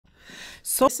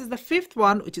So this is the fifth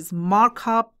one, which is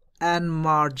markup and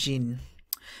margin.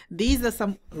 These are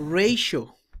some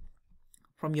ratio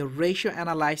from your ratio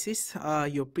analysis,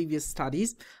 your previous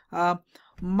studies.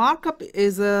 Markup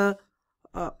is a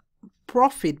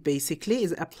profit, basically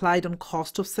is applied on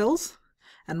cost of sales,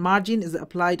 and margin is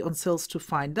applied on sales to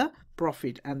find the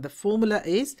profit. And the formula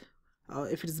is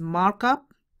if it is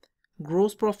markup,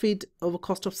 gross profit over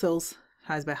cost of sales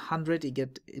times by 100, you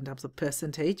get in terms of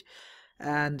percentage.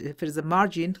 And if it is a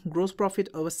margin, gross profit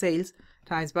over sales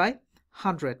times by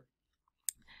 100.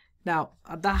 Now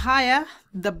the higher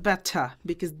the better,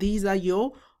 because these are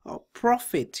your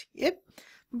profit. Yep.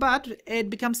 But it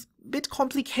becomes a bit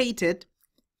complicated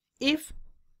if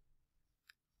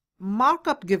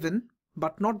markup given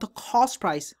but not the cost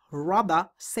price, rather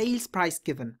sales price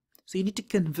given. So you need to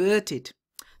convert it.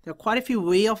 There are quite a few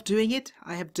ways of doing it.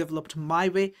 I have developed my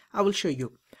way. I will show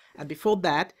you. And before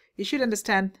that, you should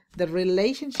understand the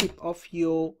relationship of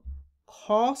your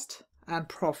cost and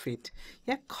profit.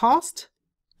 Yeah, cost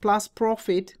plus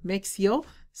profit makes your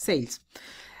sales.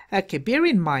 Okay, bear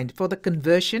in mind for the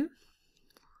conversion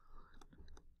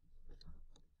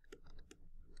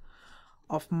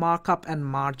of markup and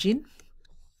margin,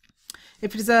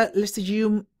 if it is a, let's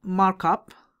assume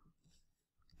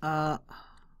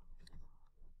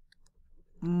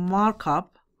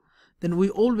markup, then we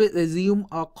always assume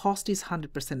our cost is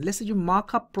 100%. Let's assume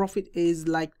markup profit is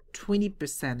like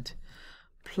 20%,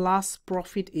 plus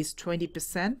profit is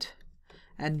 20%,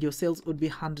 and your sales would be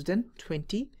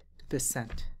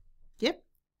 120%. Yep.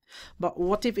 But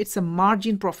what if it's a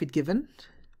margin profit given?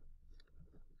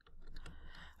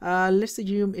 Let's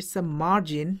assume it's a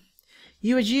margin.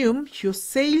 You assume your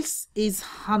sales is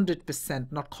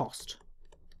 100%, not cost,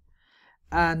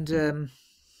 and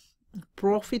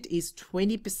profit is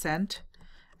 20%,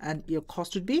 and your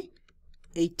cost would be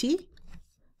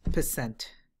 80%.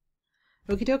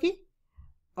 Okay.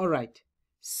 All right.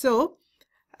 So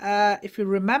if you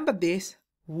remember this,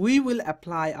 we will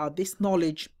apply this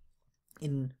knowledge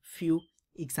in few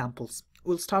examples.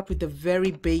 We'll start with the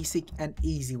very basic and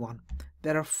easy one.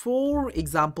 There are 4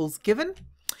 examples given.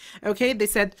 Okay, they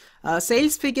said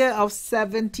sales figure of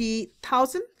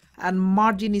 70,000 and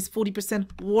margin is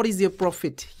 40%. What is your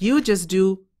profit? You just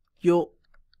do your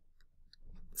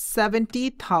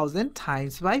 70,000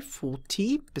 times by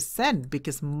 40%,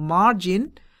 because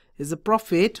margin is a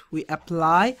profit we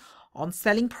apply on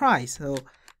selling price. So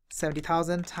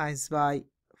 70,000 times by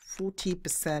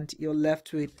 40%, you're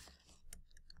left with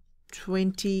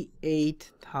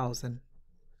 28,000.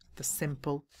 As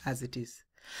simple as it is.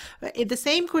 If the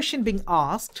same question being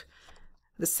asked,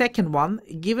 the second one,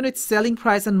 given its selling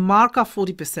price and markup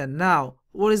 40%, now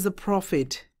what is the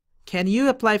profit? Can you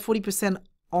apply 40%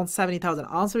 on 70,000?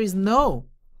 Answer is no,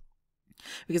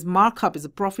 because markup is a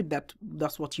profit.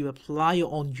 That's what you apply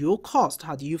on your cost.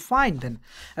 How do you find then?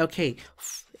 Okay,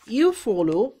 you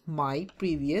follow my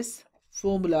previous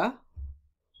formula.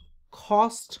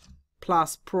 Cost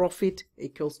plus profit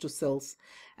equals to sales,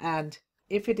 and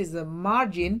if it is a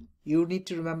margin, you need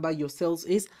to remember your sales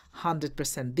is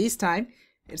 100%. This time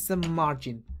it's a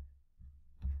margin.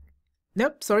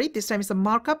 Nope, sorry, this time it's a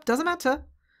markup. Doesn't matter.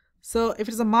 So if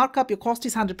it's a markup, your cost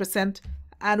is 100%,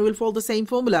 and we'll follow the same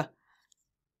formula.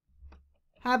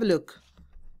 Have a look.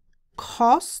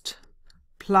 Cost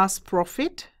plus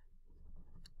profit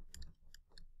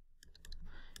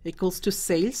equals to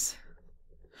sales.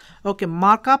 Okay,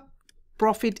 markup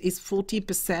profit is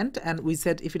 40%, and we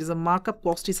said if it is a markup,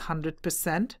 cost is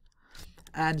 100%,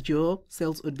 and your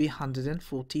sales would be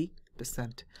 140%.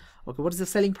 Okay, what is the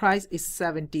selling price? Is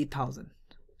 70,000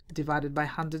 divided by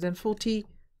 140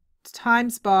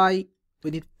 times by,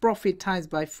 we need profit times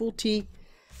by 40.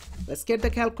 Let's get the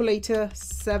calculator.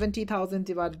 70,000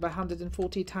 divided by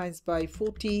 140 times by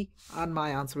 40, and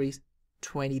my answer is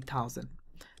 20,000.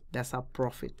 That's our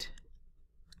profit.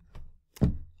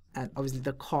 And obviously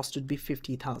the cost would be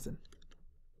 50,000.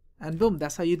 And boom,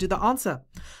 that's how you do the answer.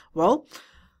 Well,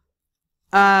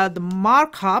 the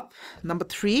markup, number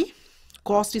 3,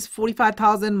 cost is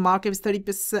 45,000, markup is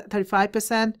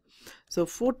 35%. So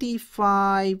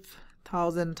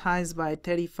 45,000 times by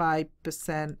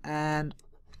 35%, and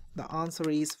the answer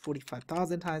is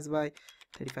 45,000 times by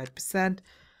 35%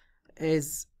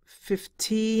 is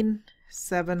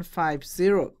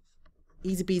 15,750.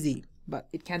 Easy peasy. But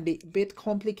it can be a bit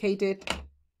complicated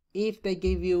if they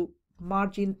give you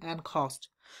margin and cost.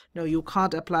 No, you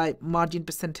can't apply margin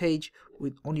percentage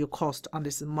on your cost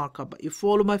unless it's markup. But you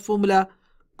follow my formula: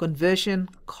 conversion,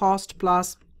 cost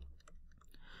plus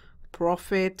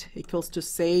profit equals to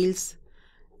sales.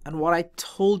 And what I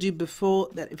told you before,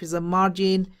 that if it's a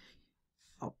margin,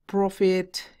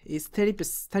 profit is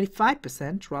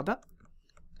 35% rather.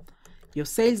 Your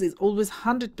sales is always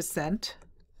 100%,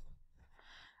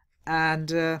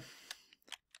 and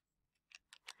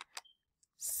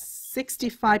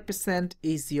 65%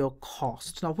 is your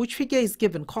cost. Now, which figure is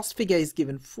given? Cost figure is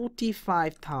given.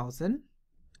 45,000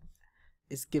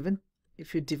 is given.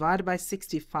 If you divide by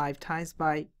 65 times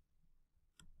by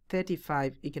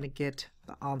 35, you're going to get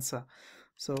the answer.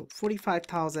 So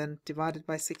 45,000 divided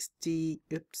by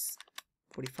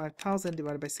 45,000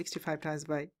 divided by 65 times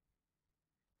by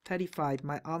 35.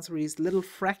 My answer is little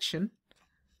fraction.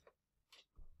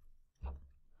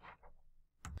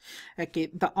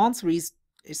 Okay, the answer is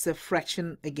a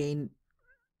fraction again.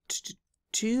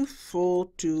 2, 4,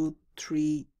 2,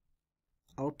 3.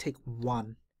 I'll take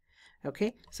 1.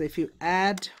 Okay, so if you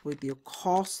add with your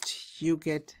cost, you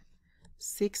get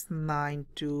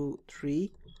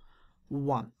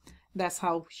 69231. That's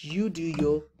how you do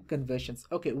your conversions.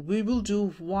 Okay, we will do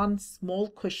one small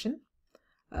question,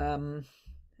 an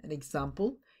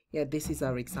example. Yeah, this is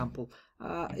our example.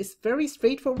 It's very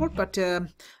straightforward, but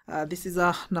this is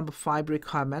a number 5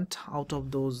 requirement out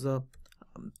of those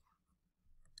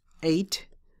 8.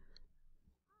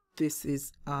 This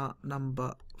is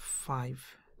number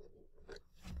 5.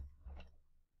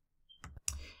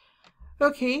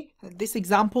 Okay, this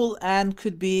example and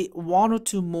could be 1 or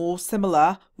 2 more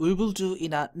similar we will do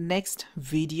in our next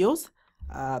videos.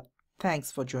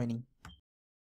 Thanks for joining.